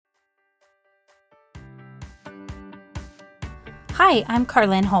Hi, I'm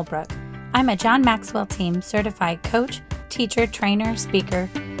Carlin Holbrook. I'm a John Maxwell Team certified coach, teacher, trainer, speaker,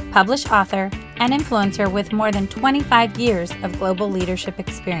 published author, and influencer with more than 25 years of global leadership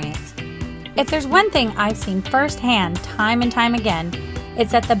experience. If there's one thing I've seen firsthand time and time again,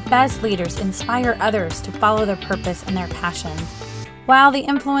 it's that the best leaders inspire others to follow their purpose and their passions, while the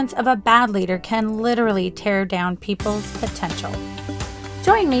influence of a bad leader can literally tear down people's potential.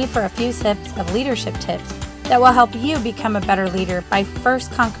 Join me for a few sips of leadership tips that will help you become a better leader by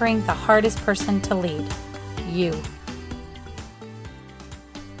first conquering the hardest person to lead, you.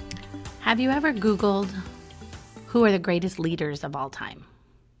 Have you ever Googled who are the greatest leaders of all time?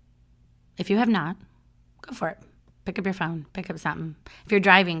 If you have not, go for it. Pick up your phone, pick up something. If you're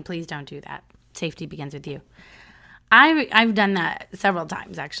driving, please don't do that. Safety begins with you. I've done that several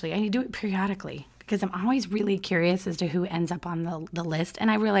times, actually. I do it periodically because I'm always really curious as to who ends up on the list.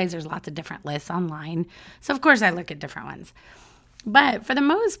 And I realize there's lots of different lists online. So, of course, I look at different ones. But for the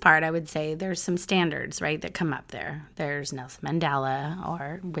most part, I would say there's some standards, right, that come up there. There's Nelson Mandela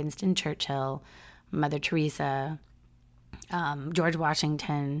or Winston Churchill, Mother Teresa, George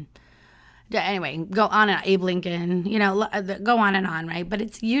Washington. Anyway, go on and Abe Lincoln, go on and on, right? But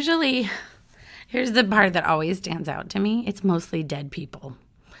it's usually, here's the part that always stands out to me. It's mostly dead people.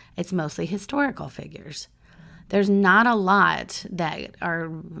 It's mostly historical figures. There's not a lot that are,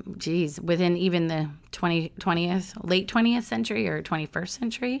 within even the late 20th century or 21st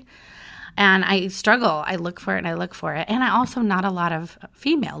century. And I struggle. I look for it and I look for it. And I also not a lot of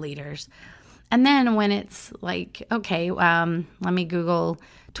female leaders. And then when it's like, okay, let me Google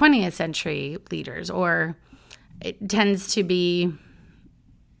 20th century leaders, or it tends to be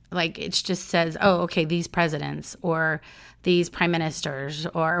like it just says, oh, okay, these presidents or these prime ministers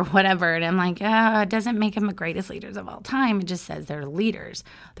or whatever. And I'm like, it doesn't make them the greatest leaders of all time. It just says they're leaders.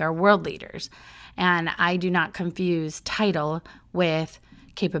 They're world leaders. And I do not confuse title with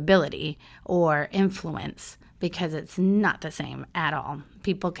capability or influence because it's not the same at all.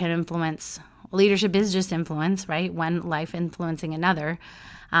 People can influence. Leadership is just influence, right? One life influencing another.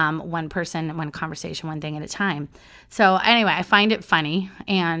 One person, one conversation, one thing at a time. So anyway, I find it funny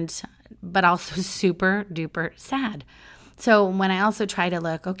but also super duper sad. So when I also try to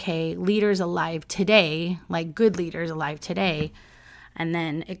look, okay, leaders alive today, like good leaders alive today, and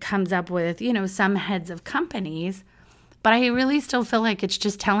then it comes up with, some heads of companies, but I really still feel like it's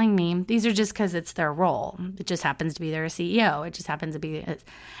just telling me these are just because it's their role. It just happens to be their CEO. It just happens to be,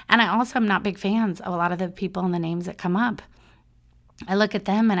 and I also am not big fans of a lot of the people and the names that come up. I look at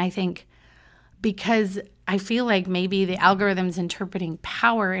them and I think, because I feel like maybe the algorithm's interpreting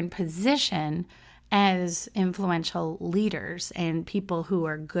power and position as influential leaders and people who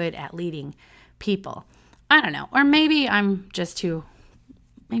are good at leading people. I don't know. Or maybe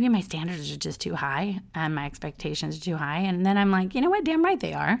maybe my standards are just too high and my expectations are too high. And then I'm like, you know what? Damn right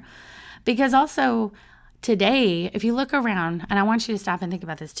they are. Because also today, if you look around, and I want you to stop and think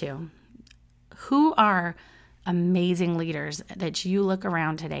about this too, who are amazing leaders that you look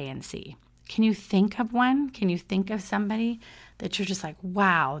around today and see? Can you think of one? Can you think of somebody that you're just like,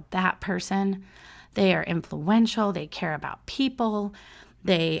 wow, that person, they are influential. They care about people.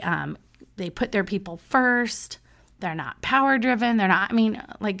 They put their people first. They're not power driven.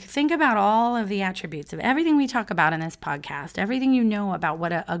 Think about all of the attributes of everything we talk about in this podcast, everything you know about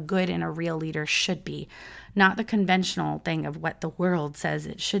what a good and a real leader should be, not the conventional thing of what the world says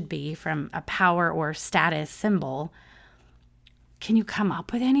it should be from a power or status symbol. Can you come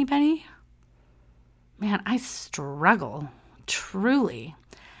up with anybody? Man, I struggle, truly.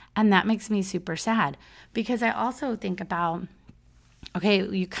 And that makes me super sad because I also think about, okay,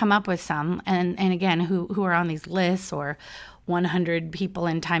 you come up with some, and again, who are on these lists or 100 people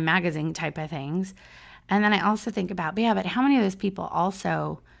in Time Magazine type of things. And then I also think about, but how many of those people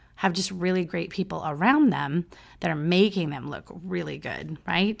also have just really great people around them that are making them look really good,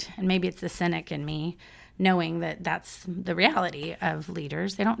 right? And maybe it's the cynic in me knowing that that's the reality of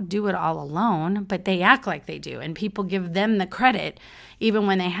leaders. They don't do it all alone, but they act like they do. And people give them the credit, even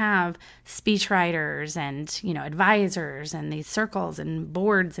when they have speechwriters and, advisors and these circles and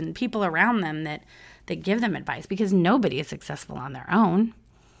boards and people around them that give them advice, because nobody is successful on their own.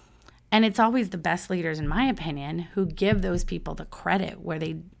 And it's always the best leaders, in my opinion, who give those people the credit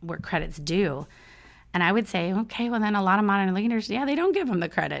where credit's due. And I would say, okay, well then a lot of modern leaders, they don't give them the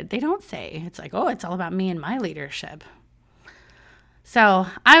credit. They don't say, it's like, oh, it's all about me and my leadership. So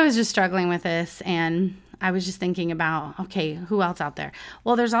I was just struggling with this, and I was just thinking about, okay, who else out there?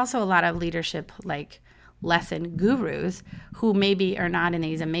 Well, there's also a lot of leadership lesson gurus who maybe are not in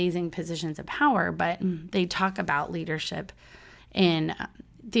these amazing positions of power, but they talk about leadership in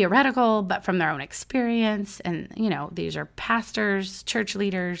theoretical, but from their own experience. And, these are pastors, church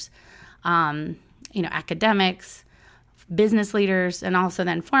leaders, academics, business leaders, and also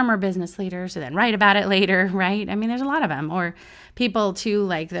then former business leaders who then write about it later, right? I mean, there's a lot of them. Or people too,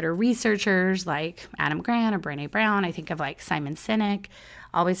 like that are researchers like Adam Grant or Brené Brown. I think of like Simon Sinek,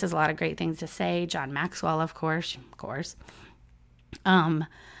 always has a lot of great things to say. John Maxwell, of course. And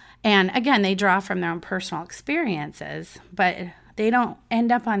again, they draw from their own personal experiences, but they don't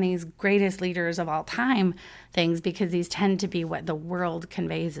end up on these greatest leaders of all time things because these tend to be what the world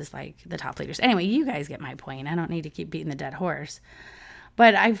conveys as like the top leaders. Anyway, you guys get my point. I don't need to keep beating the dead horse.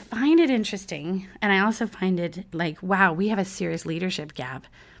 But I find it interesting, and I also find it like, wow, we have a serious leadership gap,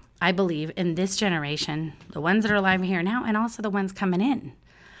 I believe, in this generation, the ones that are alive here now, and also the ones coming in.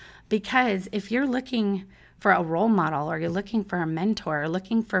 Because if you're looking for a role model, or you're looking for a mentor, or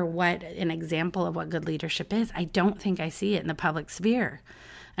looking for what an example of what good leadership is, I don't think I see it in the public sphere.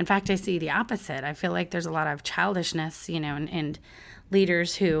 In fact, I see the opposite. I feel like there's a lot of childishness, and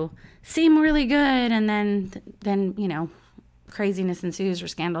leaders who seem really good, and then craziness ensues, or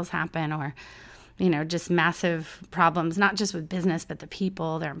scandals happen, or just massive problems, not just with business, but the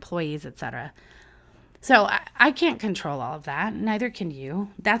people, their employees, etc. So I can't control all of that. Neither can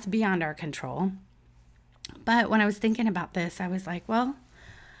you. That's beyond our control. But when I was thinking about this, I was like, well,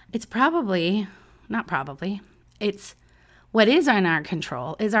 it's it's what is in our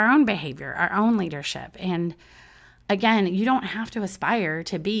control is our own behavior, our own leadership. And again, you don't have to aspire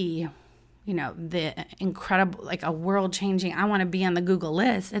to be, the incredible, like a world changing, I want to be on the Google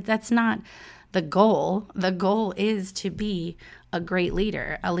list. That's not the goal. The goal is to be a great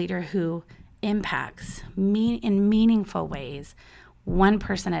leader, a leader who impacts in meaningful ways, one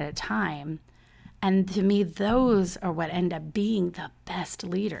person at a time. And to me, those are what end up being the best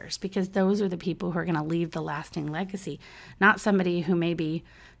leaders, because those are the people who are going to leave the lasting legacy, not somebody who maybe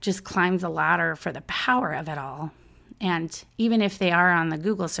just climbs a ladder for the power of it all. And even if they are on the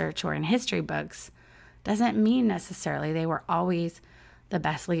Google search or in history books, doesn't mean necessarily they were always the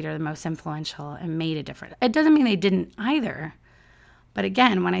best leader, the most influential, and made a difference. It doesn't mean they didn't either. But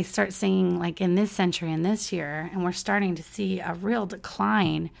again, when I start seeing like in this century and this year, and we're starting to see a real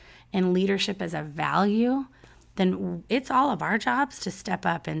decline in leadership as a value, then it's all of our jobs to step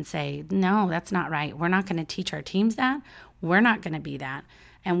up and say, no, that's not right. We're not going to teach our teams that. We're not going to be that.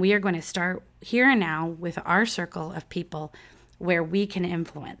 And we are going to start here and now with our circle of people where we can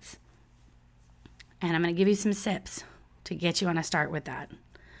influence. And I'm going to give you some sips to get you on a start with that.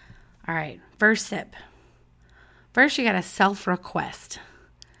 All right, first sip. First, you got to self-request.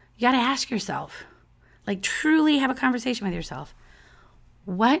 You got to ask yourself, like truly have a conversation with yourself.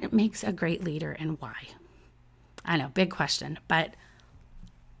 What makes a great leader and why? I know, big question, but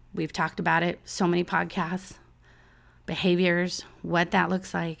we've talked about it, so many podcasts, behaviors, what that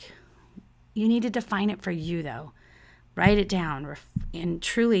looks like. You need to define it for you, though. Write it down and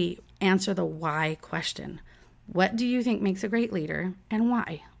truly answer the why question. What do you think makes a great leader and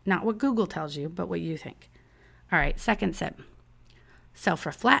why? Not what Google tells you, but what you think. All right, second sip.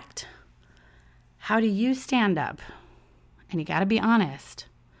 Self-reflect. How do you stand up? And you got to be honest.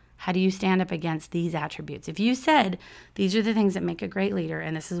 How do you stand up against these attributes? If you said these are the things that make a great leader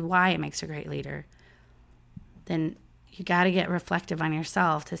and this is why it makes a great leader, then you got to get reflective on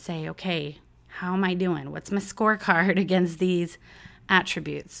yourself to say, okay, how am I doing? What's my scorecard against these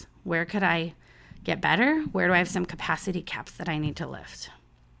attributes? Where could I get better? Where do I have some capacity caps that I need to lift?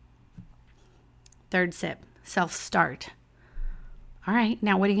 Third sip, self-start. All right,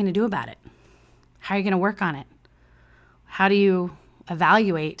 now what are you going to do about it? How are you going to work on it? How do you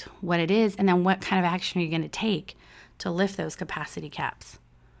evaluate what it is, and then what kind of action are you going to take to lift those capacity caps?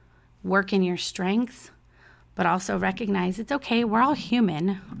 Work in your strengths, but also recognize it's okay. We're all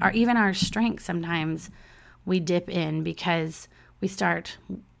human. Even our strengths, sometimes we dip in because we start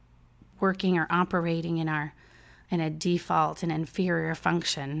working or operating in a default and inferior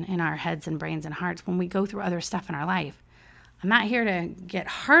function in our heads and brains and hearts when we go through other stuff in our life. I'm not here to get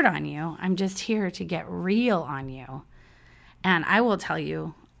hard on you. I'm just here to get real on you. And I will tell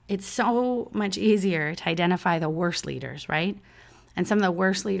you, it's so much easier to identify the worst leaders, right? And some of the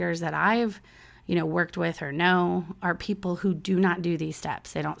worst leaders that I've, worked with or know are people who do not do these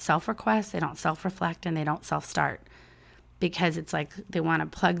steps. They don't self-request, they don't self-reflect, and they don't self-start. Because it's like they want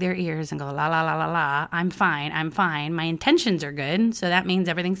to plug their ears and go, la, la, la, la, la, I'm fine. My intentions are good, so that means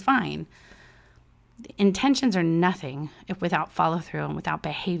everything's fine. Intentions are nothing without follow-through and without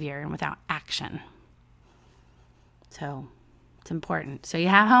behavior and without action. So it's important. So you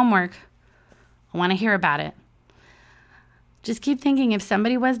have homework. I want to hear about it. Just keep thinking, if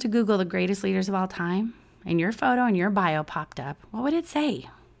somebody was to Google the greatest leaders of all time and your photo and your bio popped up, what would it say?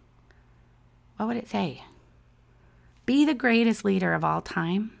 What would it say? Be the greatest leader of all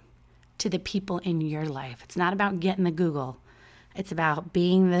time to the people in your life. It's not about getting the Google. It's about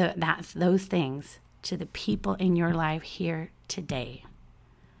being those things to the people in your life here today.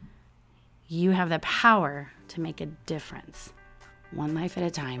 You have the power to make a difference, one life at a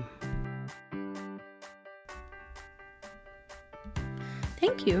time.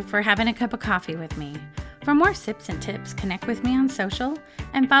 Thank you for having a cup of coffee with me. For more sips and tips, connect with me on social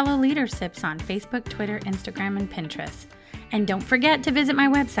and follow Leader Sips on Facebook, Twitter, Instagram, and Pinterest. And don't forget to visit my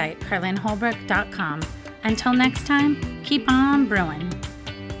website, carlynnholbrook.com. Until next time, keep on brewing.